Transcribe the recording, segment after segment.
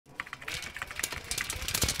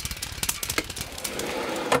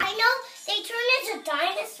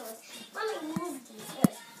Let me move these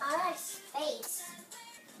here. I like space.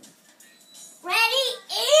 Ready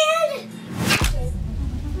and action.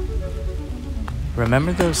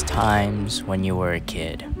 Remember those times when you were a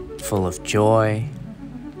kid, full of joy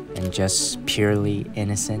and just purely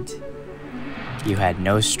innocent? You had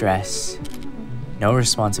no stress, no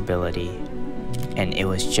responsibility, and it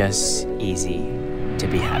was just easy to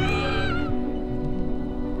be happy.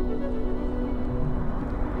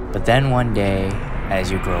 But then one day, as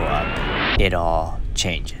you grow up, it all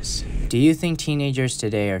changes. Do you think teenagers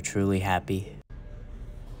today are truly happy?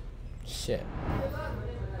 Shit.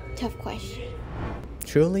 Tough question.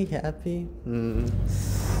 Truly happy?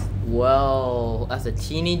 Well, as a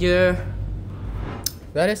teenager,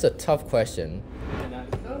 That is a tough question.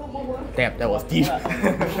 Damn, that was deep.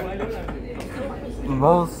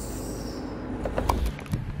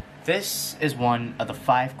 This is one of the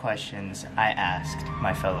 5 questions I asked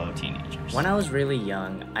my fellow teenagers. When I was really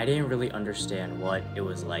young, I didn't really understand what it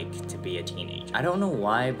was like to be a teenager. I don't know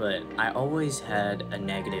why, but I always had a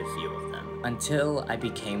negative view of them until I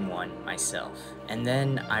became one myself. And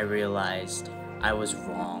then I realized I was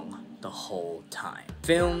wrong the whole time.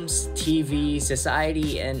 Films, TV,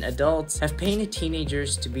 society, and adults have painted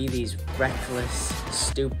teenagers to be these reckless,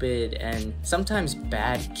 stupid, and sometimes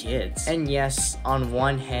bad kids. And yes, on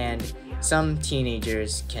one hand, some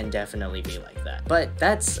teenagers can definitely be like that. But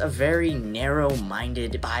that's a very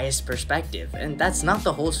narrow-minded, biased perspective, and that's not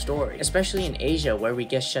the whole story. Especially in Asia, where we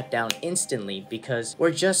get shut down instantly because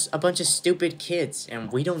we're just a bunch of stupid kids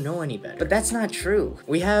and we don't know any better. But that's not true.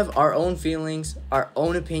 We have our own feelings, our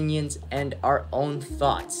own opinions, and our own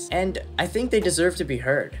thoughts. And I think they deserve to be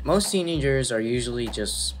heard. Most teenagers are usually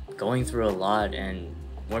just going through a lot, and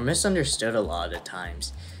we're misunderstood a lot of the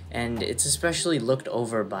times. And it's especially looked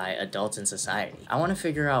over by adults in society. I want to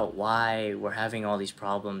figure out why we're having all these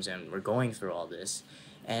problems and we're going through all this,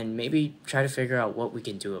 and maybe try to figure out what we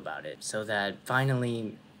can do about it so that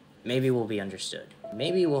finally, maybe we'll be understood.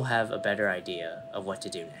 Maybe we'll have a better idea of what to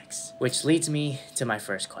do next. Which leads me to my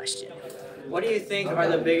first question. what do you think are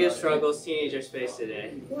the biggest struggles teenagers face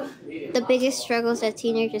today? The biggest struggles that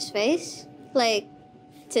teenagers face? Like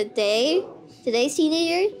today's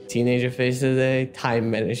teenager? Teenager face today,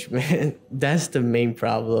 time management. That's the main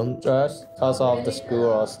problem. Stress because of the school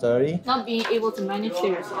or study. Not being able to manage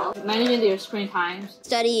yourself, managing their screen times.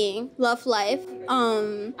 Studying, love life.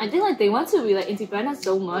 I think like they want to be like independent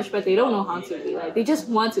so much, but they don't know how to be. Like they just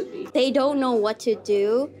want to be. They don't know what to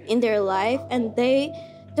do in their life, and they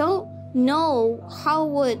don't know how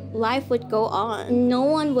life would go on. No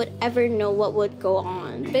one would ever know what would go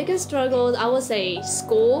on. Biggest struggles, I would say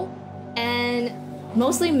school and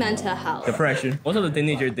mostly mental health. Depression. Most of the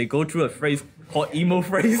teenagers, they go through a phrase called emo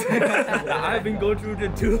phrase. I've been going through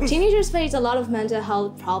it too. Teenagers face a lot of mental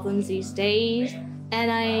health problems these days. And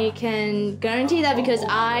I can guarantee that because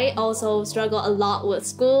I also struggle a lot with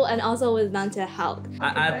school and also with mental health.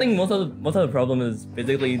 I think most of the problem is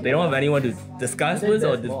basically they don't have anyone to discuss with,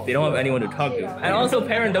 or they don't have anyone to talk to. And also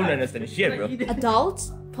parents don't understand shit, bro.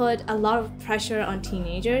 Adults put a lot of pressure on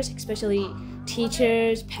teenagers, especially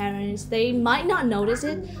teachers, parents. They might not notice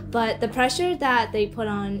it, but the pressure that they put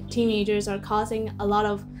on teenagers are causing a lot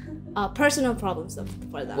of personal problems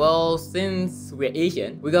for them. Well, since we're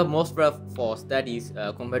Asian, we got more stress for studies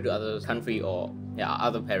compared to other country or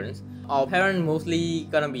other parents. Our parents mostly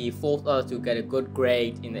gonna be forced us to get a good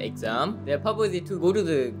grade in the exam. They're probably to go to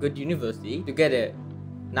the good university to get a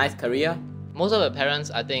nice career. Most of the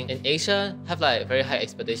parents, I think, in Asia have like very high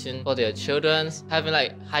expectation for their children, having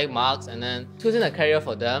like high marks and then choosing a career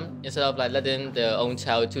for them instead of like letting their own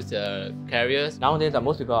child choose their careers. Nowadays,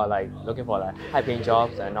 most people are like looking for like high-paying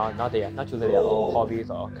jobs and not choosing their own hobbies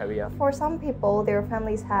or career. For some people, their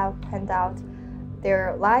families have planned out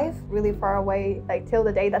their life really far away, like till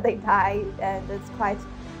the day that they die, and it's quite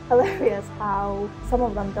hilarious how some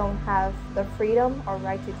of them don't have the freedom or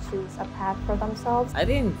right to choose a path for themselves. I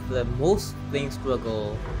think the most thing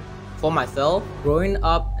struggle for myself, growing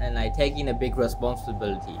up and like taking a big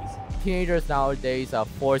responsibilities. Teenagers nowadays are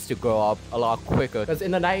forced to grow up a lot quicker. Because in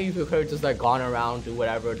the 90s, we could just like gone around, do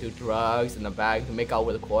whatever, do drugs in the bag to make out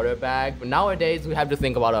with a quarterback. But nowadays, we have to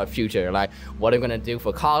think about our future. Like, what are we gonna do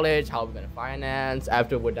for college? How are we gonna finance?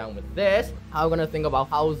 After we're done with this, how are we gonna think about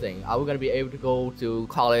housing? Are we gonna be able to go to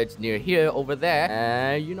college near here, over there?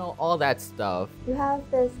 And you know, all that stuff. You have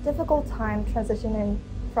this difficult time transitioning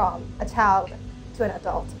from a child to an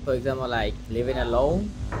adult. For example, like living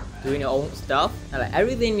alone, doing your own stuff, and like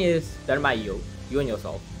everything is done by you and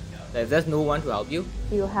yourself. Like, there's no one to help you.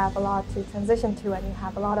 You have a lot to transition to, and you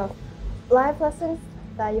have a lot of life lessons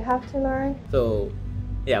that you have to learn. So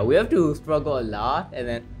yeah, we have to struggle a lot, and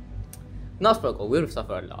then not struggle, we'll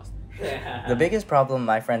suffer a lot. The biggest problem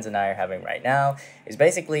my friends and I are having right now is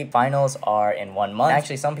basically finals are in 1 month.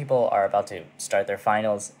 Actually, some people are about to start their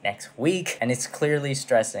finals next week, and it's clearly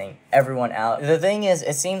stressing everyone out. The thing is,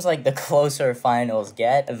 it seems like the closer finals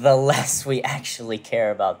get, the less we actually care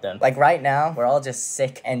about them. Like right now, we're all just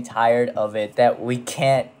sick and tired of it that we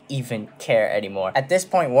can't even care anymore. At this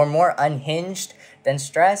point, we're more unhinged than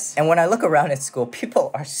stressed. And when I look around at school, people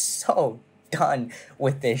are so done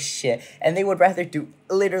with this shit, and they would rather do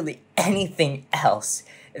literally anything else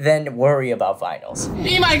than worry about finals.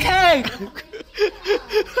 Eat my cake!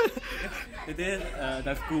 It is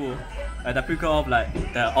the school, the picture of like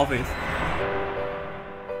the office.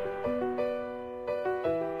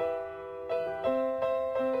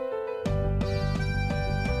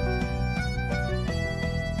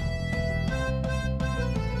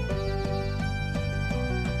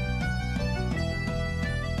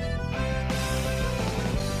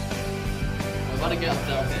 I want to get up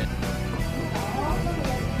there.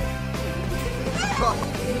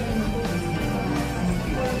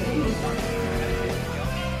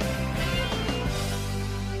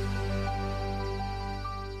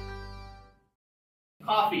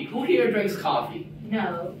 Coffee. Who here drinks coffee?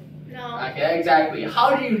 No. No. Okay, exactly.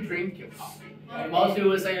 How do you drink your coffee? Most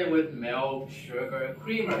people say with milk, sugar,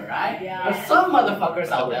 creamer, right? Yeah. But some motherfuckers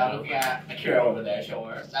out there looking at Akira over there,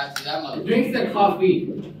 sure. That's that mother. Drinks the coffee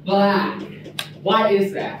black. Why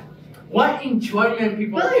is that? What enjoyment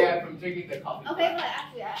people get from drinking the coffee? Okay, but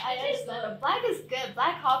actually, I understand. Black is good.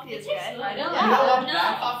 Black coffee is good. I know. You know what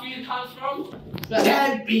black coffee comes from?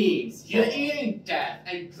 Dead beans. You're eating death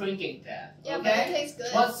and drinking death. Yeah, but it Okay? tastes good.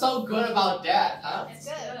 What's so good about that, huh? It's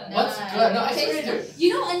good. What's good? No, I Tastes swear to You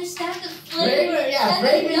don't understand the Bring flavor me- yeah, and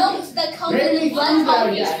bring the me- notes that come Bring with me the black through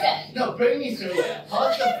coffee there, set. No, bring me through it.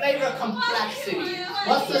 What's the flavor complexity?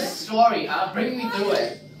 What's the story, huh? Bring me through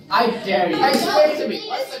it. I dare you. Explain to me.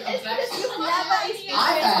 What's the complexity? You've never experienced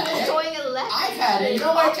I've had it. enjoying a lesson. I've had it. You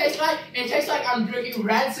know what it tastes like? It tastes like I'm drinking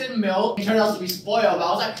rancid milk. It turned out to be spoiled, but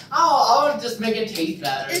I was like, oh, I'll just make it taste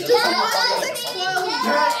better. It Just just put tastes like spoiled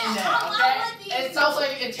dirt in there, okay? It sounds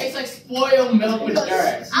like it tastes like spoiled milk with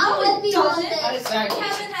dirt. I would be honest. Exactly.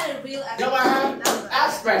 Haven't had a real You know what I have?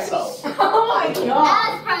 Espresso. Oh my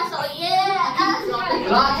god. Espresso, yeah, espresso.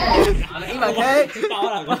 Latte. Wanna eat my cake?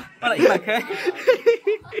 Wanna eat my cake?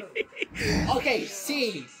 Okay,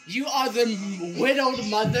 C, you are the widowed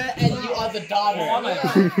mother and you are the daughter.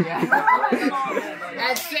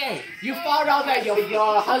 And C, you found out that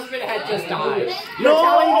your husband had just died. You're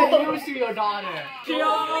telling the news to your daughter.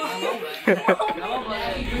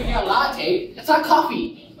 Drinking a latte, it's not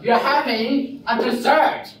coffee. You're having a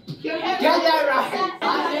dessert. Get that right.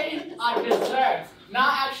 Latte, a dessert,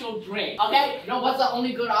 not actual drink. Okay, you know what's the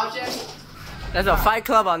only good option? There's a fight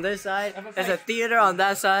club on this side. There's a theater on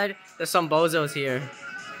that side. There's some bozos here.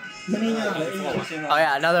 Oh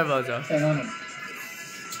yeah, another bozo.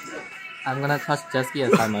 I'm gonna touch Jesky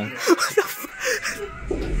and Simon.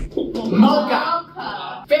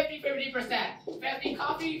 Mocha. 50-50%. 50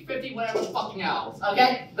 coffee, 50 whatever fucking else.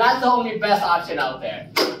 Okay? That's the only best option out there.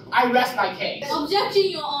 I rest my case. Objection,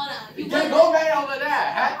 Your Honor. Then go right over there,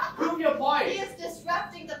 huh? Prove your point. He is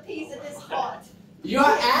disrupting the peace in his heart. Your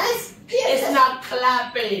ass is not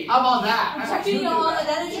clapping. How about that? Objection, Your Honor.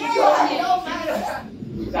 That is your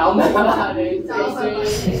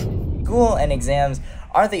School and exams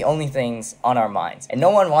are the only things on our minds. And no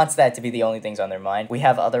one wants that to be the only things on their mind. We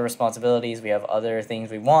have other responsibilities, we have other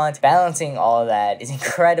things we want. Balancing all of that is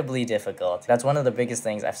incredibly difficult. That's one of the biggest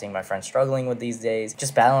things I've seen my friends struggling with these days.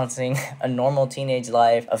 Just balancing a normal teenage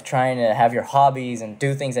life of trying to have your hobbies and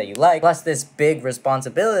do things that you like, plus this big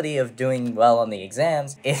responsibility of doing well on the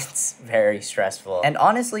exams. It's very stressful. And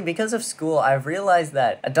honestly, because of school, I've realized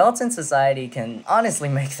that adults in society can honestly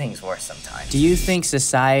make things worse sometimes. Do you think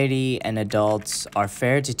society and adults are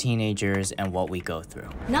fair to teenagers and what we go through?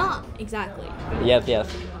 Not exactly. Yes.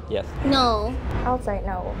 No. I would say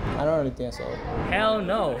no. I don't really think so. Hell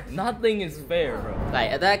no. Nothing is fair, bro. Like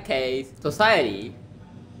in that case, society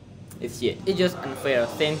is shit. It's just unfair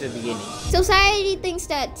since the beginning. Society thinks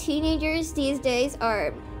that teenagers these days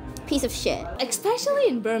are piece of shit. Especially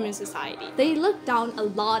in Burman society, they look down a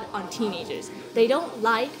lot on teenagers. They don't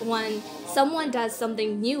like when someone does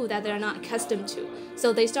something new that they're not accustomed to.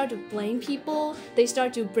 So they start to blame people, they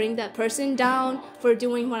start to bring that person down for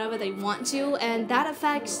doing whatever they want to, and that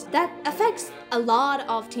affects a lot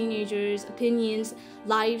of teenagers' opinions,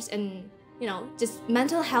 lives, and just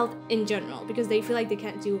mental health in general, because they feel like they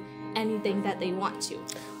can't do anything that they want to.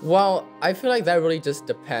 Well, I feel like that really just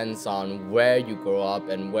depends on where you grow up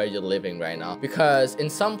and where you're living right now. Because in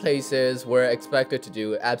some places, we're expected to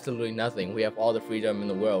do absolutely nothing. We have all the freedom in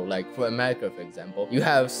the world. Like for America, for example, you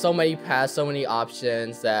have so many paths, so many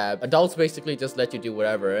options that adults basically just let you do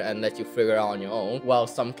whatever and let you figure it out on your own. While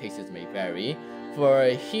some cases may vary. For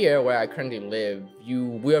here, where I currently live,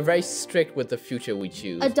 we are very strict with the future we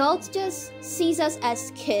choose. Adults just sees us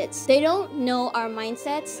as kids. They don't know our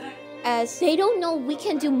mindsets, as they don't know we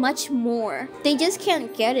can do much more. They just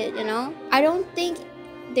can't get it, you know? I don't think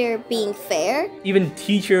they're being fair. Even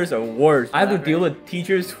teachers are worse. I have to deal with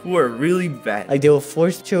teachers who are really bad. Like they will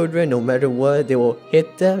force children no matter what. They will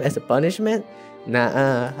hit them as a punishment.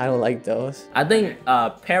 Nah, I don't like those. I think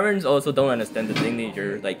parents also don't understand the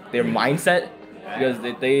teenager, like their mindset, because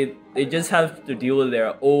they just have to deal with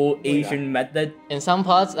their old Asian method. In some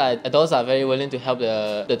parts, adults are very willing to help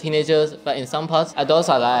the teenagers, but in some parts, adults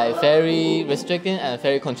are like very restricting and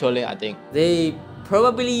very controlling, I think. They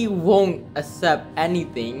probably won't accept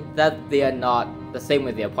anything that they are not the same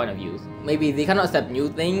with their point of views. Maybe they cannot accept new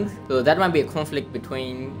things, so that might be a conflict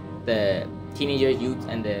between the teenager youth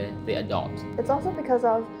and the adults. It's also because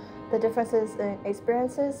of the differences in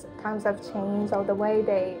experiences. Times have changed, so the way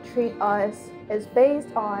they treat us is based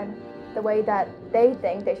on the way that they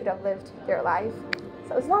think they should have lived their life.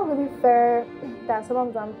 So it's not really fair that some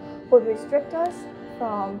of them would restrict us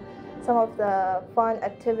from some of the fun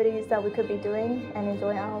activities that we could be doing and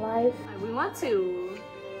enjoying our life. We want to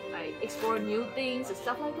explore new things and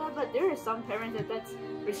stuff like that, but there are some parents that's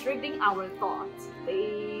restricting our thoughts.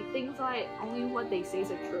 They think like only what they say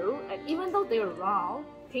is true, and even though they're wrong,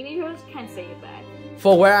 teenagers can't say it back.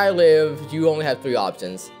 For where I live, you only have 3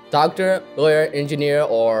 options: doctor, lawyer, engineer,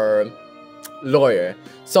 or lawyer.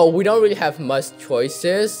 So we don't really have much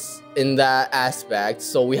choices in that aspect,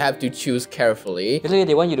 so we have to choose carefully. Basically,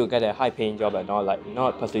 they want you to get a high-paying job and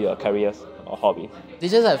not pursue your careers or hobby.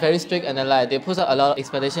 Teachers are very strict, and then like they put a lot of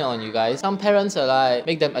expectation on you guys. Some parents are like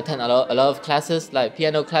make them attend a lot of classes, like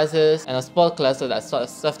piano classes and sport classes, that sort of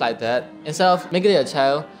stuff like that, instead of making their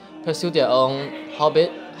child pursue their own habit.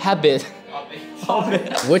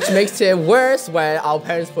 Which makes it worse when our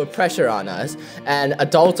parents put pressure on us, and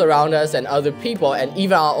adults around us and other people and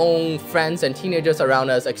even our own friends and teenagers around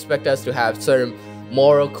us expect us to have certain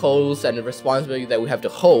moral codes and responsibility that we have to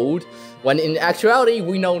hold, when in actuality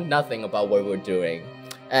we know nothing about what we're doing.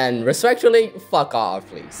 And respectfully, fuck off,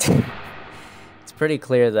 please. It's pretty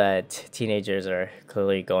clear that teenagers are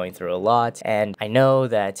clearly going through a lot, and I know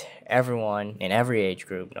that everyone in every age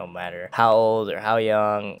group, no matter how old or how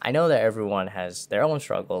young, I know that everyone has their own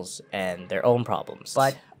struggles and their own problems.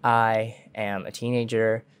 But I am a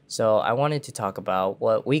teenager, so I wanted to talk about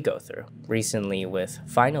what we go through. Recently, with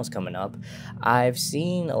finals coming up, I've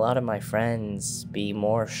seen a lot of my friends be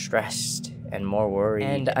more stressed and more worried.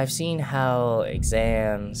 And I've seen how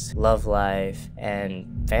exams, love life,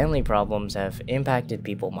 and family problems have impacted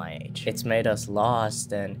people my age. It's made us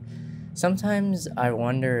lost, and sometimes I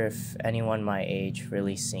wonder if anyone my age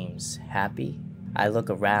really seems happy. I look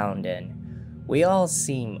around and we all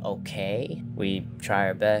seem okay. We try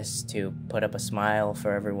our best to put up a smile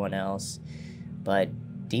for everyone else, but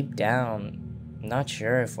deep down, I'm not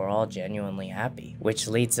sure if we're all genuinely happy. Which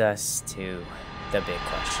leads us to the big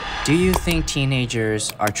question. Do you think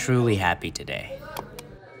teenagers are truly happy today?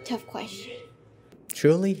 Tough question.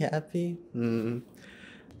 Truly happy?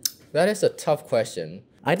 That is a tough question.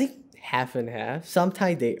 I think half and half.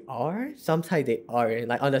 Sometimes they are, sometimes they aren't.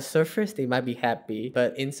 Like on the surface, they might be happy,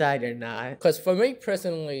 but inside they're not. Because for me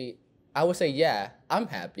personally, I would say, yeah, I'm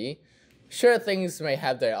happy. Sure, things may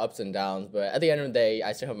have their ups and downs, but at the end of the day,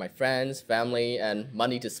 I still have my friends, family, and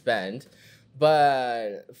money to spend.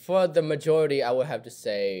 But for the majority, I would have to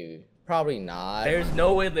say, probably not. There's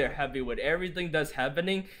no way they're happy with everything that's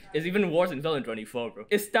happening. It's even worse in 2024, bro.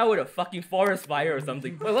 It started with a fucking forest fire or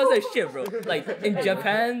something. But what's that shit, bro? Like, in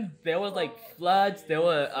Japan, there was like floods, there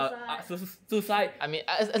were suicide. I mean,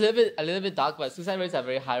 it's a little bit dark, but suicide rates are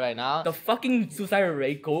very high right now. The fucking suicide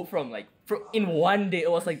rate go from like, in one day,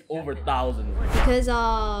 it was like over 1,000. Because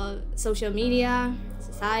of social media,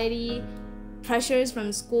 society, pressures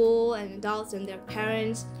from school and adults and their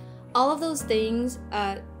parents, all of those things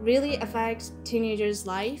really affect teenagers'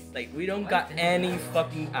 life. Like, we don't got any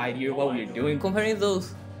fucking idea what we're doing. Comparing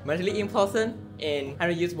those mentally ill person in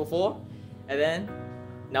 100 years before, and then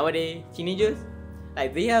nowadays teenagers,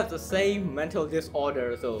 like they have the same mental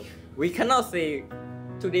disorder, so we cannot say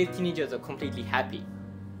today's teenagers are completely happy.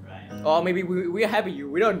 Or maybe we're happy,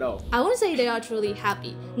 we don't know. I wouldn't say they are truly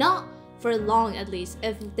happy. Not for long at least.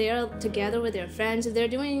 If they're together with their friends, if they're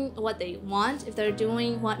doing what they want, if they're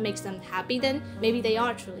doing what makes them happy, then maybe they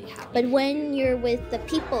are truly happy. But when you're with the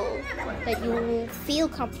people that you feel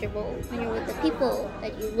comfortable, when you're with the people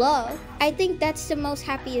that you love, I think that's the most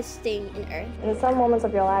happiest thing in earth. In some moments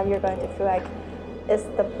of your life, you're going to feel like it's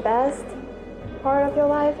the best part of your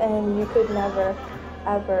life and you could never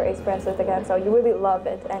ever experience it again. So you really love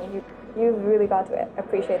it and you really got to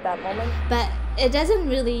appreciate that moment. But it doesn't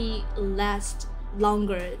really last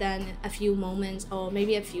longer than a few moments or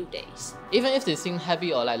maybe a few days. Even if they seem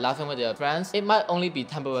happy or like laughing with their friends, it might only be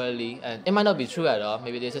temporarily and it might not be true at all.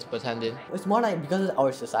 Maybe they're just pretending. It's more like because of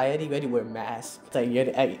our society, we have to wear masks. It's like you have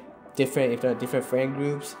to act different if there are different friend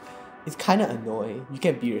groups. It's kind of annoying. You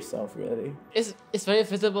can't be yourself, really. It's very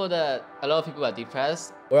visible that a lot of people are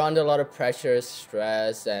depressed. We're under a lot of pressure,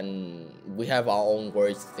 stress, and we have our own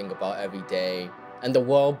worries to think about every day. And the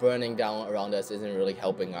world burning down around us isn't really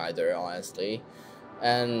helping either, honestly.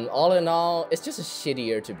 And all in all, it's just a shitty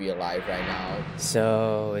year to be alive right now.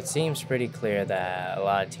 So it seems pretty clear that a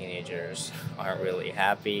lot of teenagers aren't really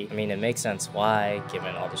happy. I mean, it makes sense why,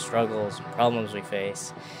 given all the struggles and problems we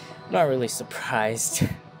face. I'm not really surprised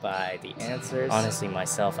by the answers. Honestly,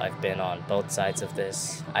 myself, I've been on both sides of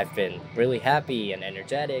this. I've been really happy and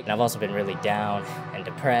energetic, and I've also been really down and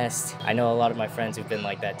depressed. I know a lot of my friends who've been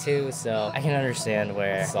like that too, so I can understand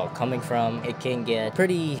where it's all coming from. It can get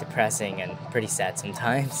pretty depressing and pretty sad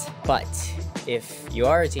sometimes. But if you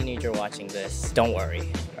are a teenager watching this, don't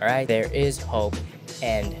worry, all right? There is hope,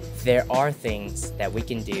 and there are things that we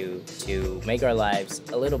can do to make our lives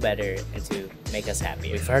a little better and to make us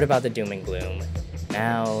happy. We've heard about the doom and gloom.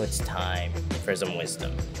 Now it's time for some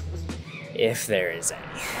wisdom, if there is any.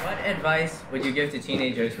 What advice would you give to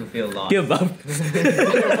teenagers who feel lost? Give up.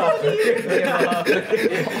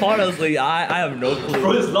 Honestly, I have no clue.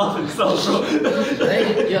 Bro is lost himself, bro.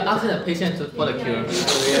 You're asking a patient for the cure.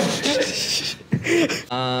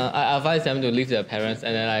 I advise them to leave their parents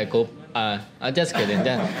and then I go. I'm just kidding.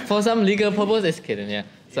 Yeah. For some legal purpose, it's kidding. Yeah.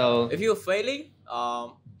 So if you're failing,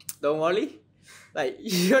 don't worry. Like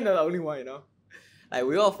you're not the only one, you know. Like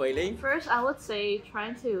we're all failing. First, I would say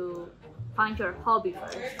trying to find your hobby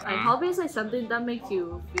first. Like hobby is like something that makes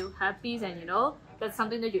you feel happy and that's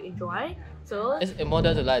something that you enjoy. So it's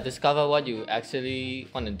important to like discover what you actually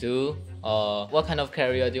want to do or what kind of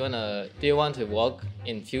career do you want to work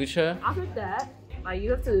in future. After that,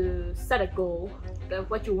 you have to set a goal of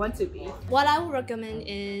what you want to be. What I would recommend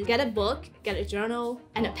is get a book, get a journal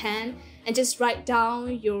and a pen and just write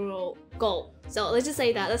down your goal. So let's just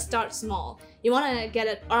say that, let's start small. You want to get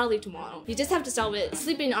it early tomorrow. You just have to start with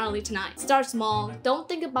sleeping early tonight. Start small. Don't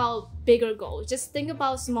think about bigger goals. Just think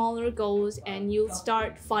about smaller goals and you'll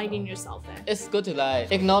start finding yourself there. It's good to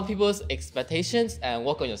like ignore people's expectations and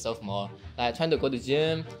work on yourself more. Like trying to go to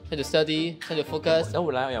gym, try to study, try to focus. Don't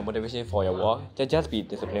rely on your motivation for your work. Just be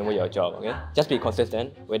disciplined with your job, okay? Just be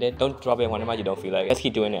consistent with it. Don't drop it whenever you don't feel like it. Just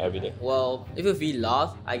keep doing it every day. Well, if you feel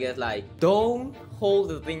lost, I guess like don't hold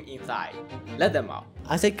the thing inside. Let them out.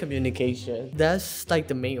 I say communication. That's like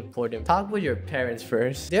the main important. Talk with your parents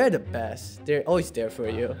first. They're the best. They're always there for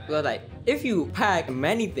you. Because like if you pack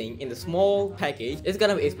many things in the small package, it's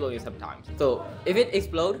gonna be exploding sometimes. So if it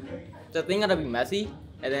explodes, the thing gonna be messy,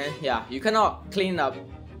 and then yeah, you cannot clean up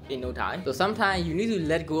in no time. So sometimes you need to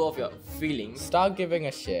let go of your feelings. Stop giving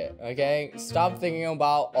a shit, okay? Stop thinking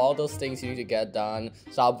about all those things you need to get done.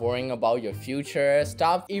 Stop worrying about your future.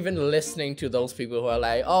 Stop even listening to those people who are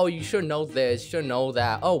like, oh, you should know this, you should know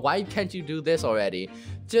that. Oh, why can't you do this already?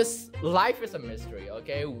 Just, life is a mystery,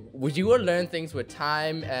 okay? You will learn things with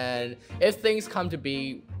time, and if things come to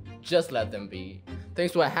be, just let them be.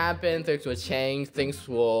 Things will happen, things will change, things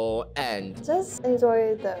will end. Just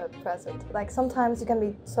enjoy the present. Like sometimes you can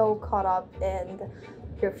be so caught up in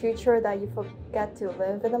your future that you forget to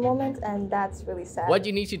live in the moment, and that's really sad. What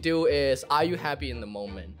you need to do is, are you happy in the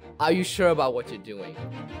moment? Are you sure about what you're doing?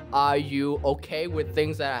 Are you okay with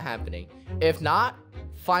things that are happening? If not,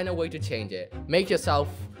 find a way to change it. Make yourself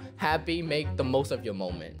happy, make the most of your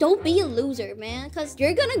moment. Don't be a loser, man, because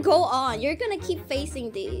you're gonna go on. You're gonna keep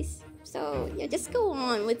facing these. So yeah, just go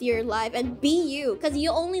on with your life and be you, because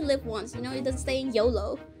you only live once, it doesn't say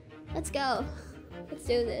YOLO. Let's go. Let's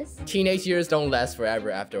do this. Teenage years don't last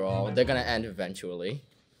forever after all. They're gonna end eventually.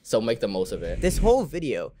 So make the most of it. This whole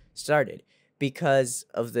video started because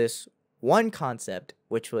of this one concept,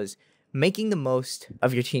 which was making the most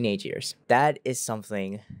of your teenage years. That is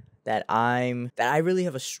something that I really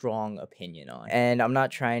have a strong opinion on. And I'm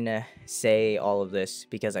not trying to say all of this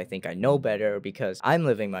because I think I know better or because I'm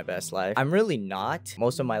living my best life. I'm really not.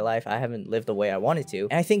 Most of my life I haven't lived the way I wanted to.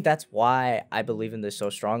 And I think that's why I believe in this so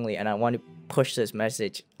strongly, and I want to push this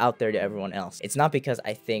message out there to everyone else. It's not because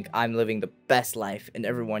I think I'm living the best life and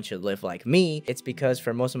everyone should live like me. It's because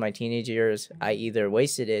for most of my teenage years, I either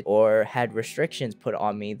wasted it or had restrictions put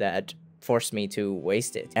on me that forced me to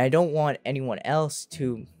waste it. And I don't want anyone else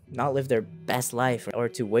to not live their best life or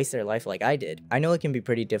to waste their life like I did. I know it can be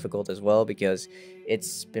pretty difficult as well because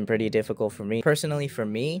it's been pretty difficult for me. Personally, for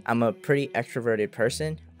me, I'm a pretty extroverted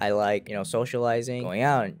person. I like, you know, socializing, going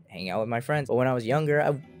out and hanging out with my friends. But when I was younger,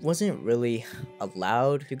 I wasn't really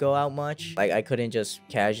allowed to go out much. Like, I couldn't just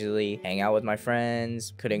casually hang out with my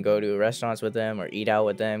friends, couldn't go to restaurants with them or eat out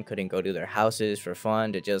with them, couldn't go to their houses for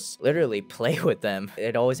fun to just literally play with them.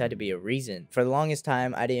 It always had to be a reason. For the longest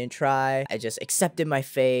time, I didn't try. I just accepted my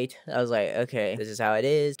fate. I was like, okay, this is how it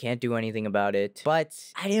is. Can't do anything about it. But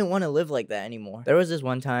I didn't want to live like that anymore. There was this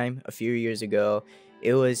one time a few years ago.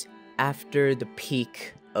 It was after the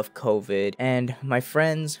peak of COVID, and my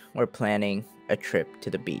friends were planning a trip to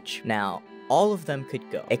the beach. Now, all of them could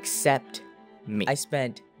go except me. I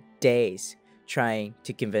spent days trying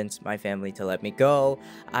to convince my family to let me go.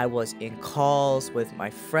 I was in calls with my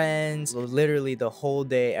friends literally the whole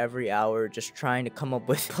day, every hour, just trying to come up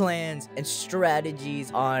with plans and strategies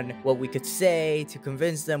on what we could say to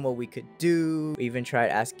convince them what we could do. We even tried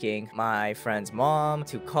asking my friend's mom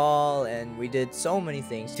to call, and we did so many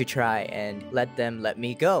things to try and let them let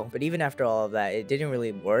me go. But even after all of that, it didn't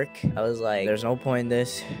really work. I was like, there's no point in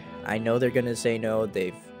this. I know they're gonna say no.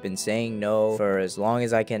 They've been saying no for as long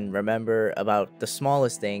as I can remember about the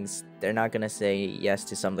smallest things. They're not gonna say yes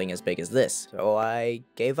to something as big as this. So I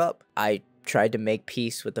gave up. I tried to make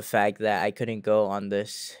peace with the fact that I couldn't go on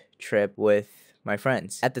this trip with my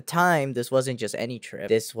friends. At the time, this wasn't just any trip.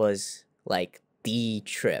 This was like the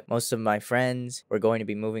trip. Most of my friends were going to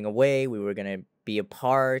be moving away. We were gonna be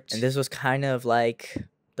apart. And this was kind of like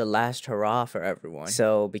the last hurrah for everyone.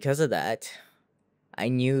 So because of that, I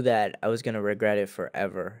knew that I was gonna regret it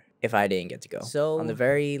forever if I didn't get to go. So on the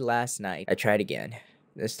very last night, I tried again.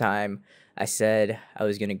 This time, I said I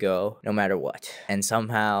was gonna go no matter what. And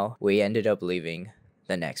somehow, we ended up leaving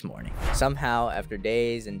the next morning. Somehow, after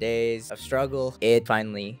days and days of struggle, it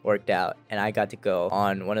finally worked out, and I got to go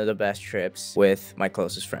on one of the best trips with my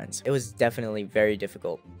closest friends. It was definitely very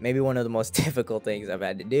difficult. Maybe one of the most difficult things I've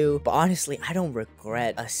had to do, but honestly, I don't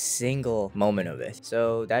regret a single moment of it.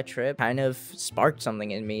 So that trip kind of sparked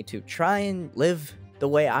something in me to try and live the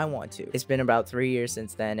way I want to. It's been about 3 years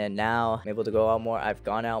since then, and now I'm able to go out more. I've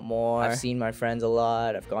gone out more. I've seen my friends a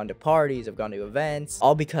lot. I've gone to parties. I've gone to events,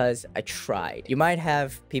 all because I tried. You might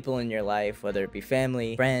have people in your life, whether it be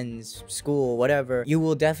family, friends, school, whatever. You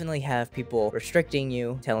will definitely have people restricting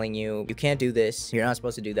you, telling you, you can't do this. You're not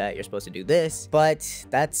supposed to do that. You're supposed to do this. But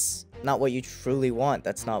that's not what you truly want.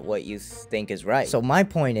 That's not what you think is right. So my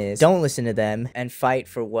point is, don't listen to them and fight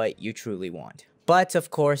for what you truly want. But of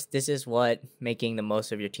course, this is what making the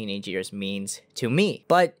most of your teenage years means to me.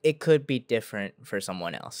 But it could be different for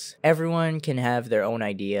someone else. Everyone can have their own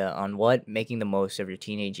idea on what making the most of your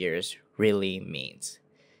teenage years really means.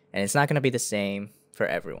 And it's not going to be the same for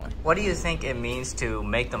everyone. What do you think it means to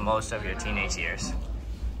make the most of your teenage years?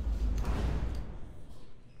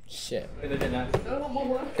 Shit.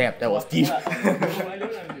 Damn, that was deep.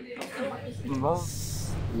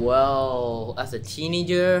 Well, as a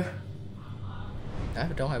teenager, I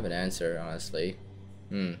don't have an answer, honestly.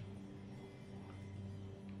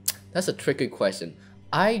 That's a tricky question.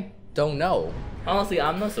 I don't know. Honestly,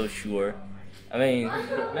 I'm not so sure. I mean,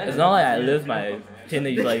 it's not like I live my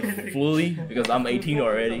teenage life fully because I'm 18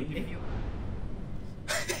 already.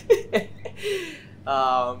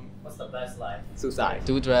 What's the best life? Suicide.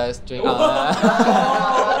 Do drugs, drink.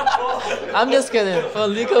 I'm just kidding. For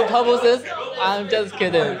legal purposes, I'm just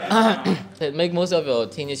kidding. Make most of your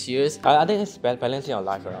teenage years. I think it's balancing your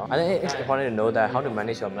life around. I think it's important to know that how to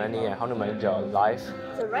manage your money and how to manage your life.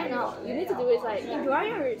 So right now, you need to do is like enjoy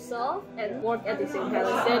yourself and work at the same time,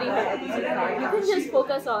 like study at the same time. You can just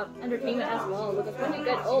focus on entertainment as well, because when you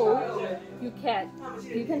get old, you can't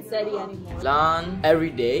study anymore. Learn every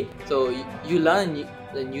day. So you learn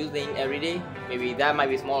the new thing every day. Maybe that might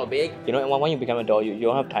be small or big. You know, when you become an adult, you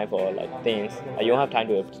don't have time for like things. You don't have time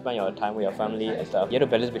to spend your time with your family and stuff. You have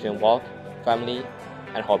to balance between work, family,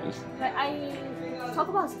 and hobbies. Like I talk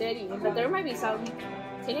about studying, but there might be some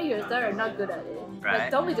teenagers that are not good at it. Right.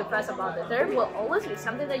 Like, don't be depressed about it. There will always be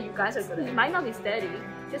something that you guys are good at. It might not be steady.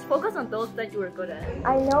 Just focus on those that you are good at.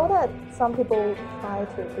 I know that some people try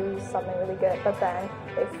to do something really good, but then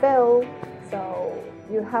they fail. So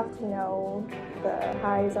you have to know the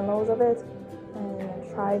highs and lows of it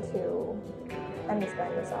and try to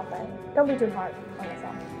understand yourself and don't be too hard on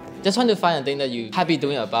yourself. Just try to find a thing that you're happy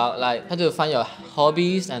doing about, like try to find your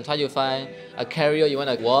hobbies and try to find a career you want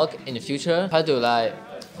to work in the future. Try to like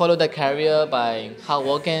follow that career by hard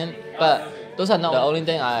working, but those are not the only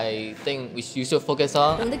thing I think you should focus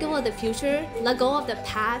on. Don't think about the future, let go of the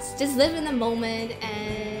past, just live in the moment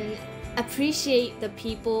and appreciate the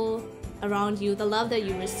people around you, the love that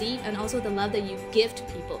you receive and also the love that you give to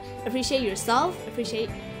people. Appreciate yourself,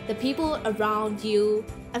 appreciate the people around you,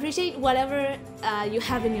 appreciate whatever you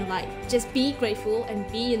have in your life. Just be grateful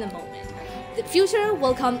and be in the moment. The future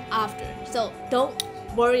will come after, so don't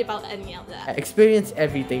worry about any of that. Experience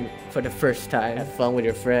everything for the first time. Have fun with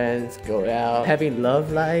your friends, go out, having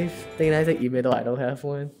love life. Think that's it, even though I don't have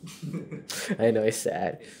one. I know it's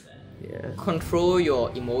sad. Yeah. Control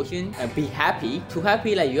your emotion and be happy. To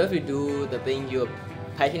happy, like you have to do the thing you're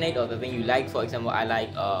passionate or the thing you like. For example, I like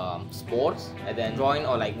sports and then drawing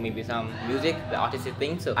or like maybe some music, the artistic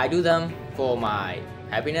things. So I do them for my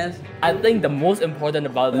happiness. I think the most important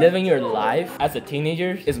about living your life as a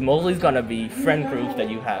teenager is mostly gonna be friend groups that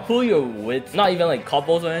you have. Who you're with, not even like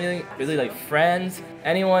couples or anything, really like friends,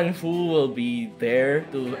 anyone who will be there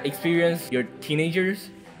to experience your teenagers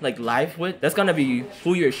like life with, that's gonna be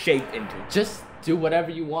who you're shaped into. Just do whatever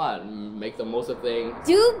you want, make the most of things.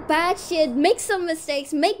 Do bad shit, make some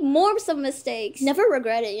mistakes, make more some mistakes. Never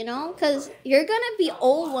regret it, you know? Because you're gonna be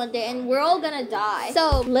old one day and we're all gonna die.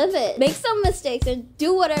 So live it, make some mistakes and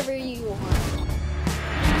do whatever you want.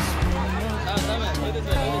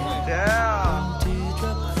 Yeah.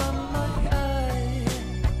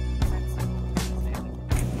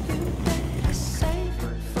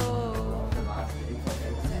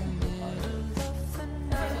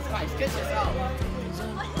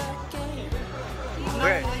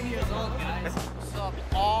 Okay.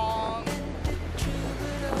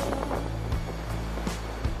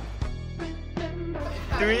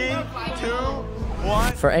 3, 2,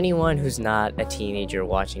 1. For anyone who's not a teenager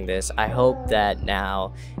watching this, I hope that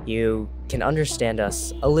now you can understand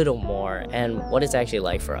us a little more and what it's actually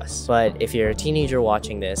like for us. But if you're a teenager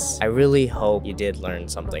watching this, I really hope you did learn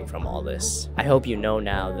something from all this. I hope you know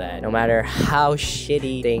now that no matter how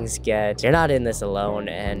shitty things get, you're not in this alone,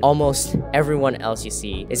 and almost everyone else you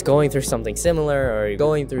see is going through something similar or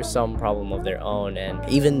going through some problem of their own. And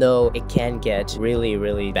even though it can get really,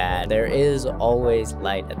 really bad, there is always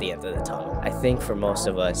light at the end of the tunnel. I think for most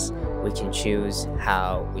of us, we can choose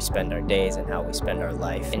how we spend our days and how we spend our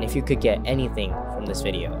life. And if you could get anything from this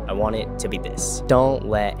video, I want it to be this. Don't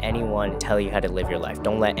let anyone tell you how to live your life.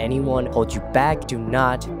 Don't let anyone hold you back. Do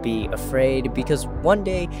not be afraid, because one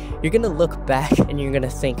day you're gonna look back and you're gonna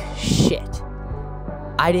think, shit,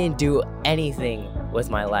 I didn't do anything with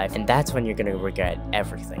my life, and that's when you're gonna regret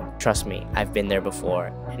everything. Trust me, I've been there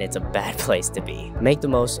before, and it's a bad place to be. Make the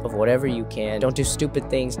most of whatever you can. Don't do stupid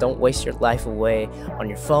things. Don't waste your life away on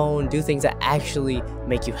your phone. Do things that actually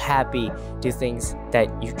make you happy. Do things that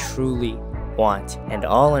you truly want. And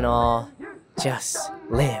all in all, just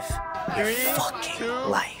live your fucking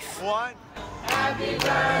life. 1. Happy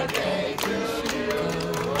birthday to you.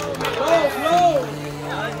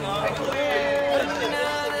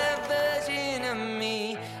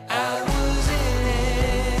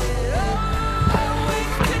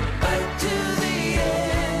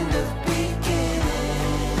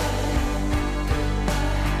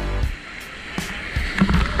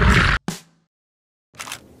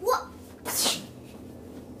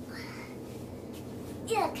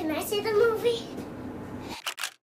 Yeah, can I see the movie?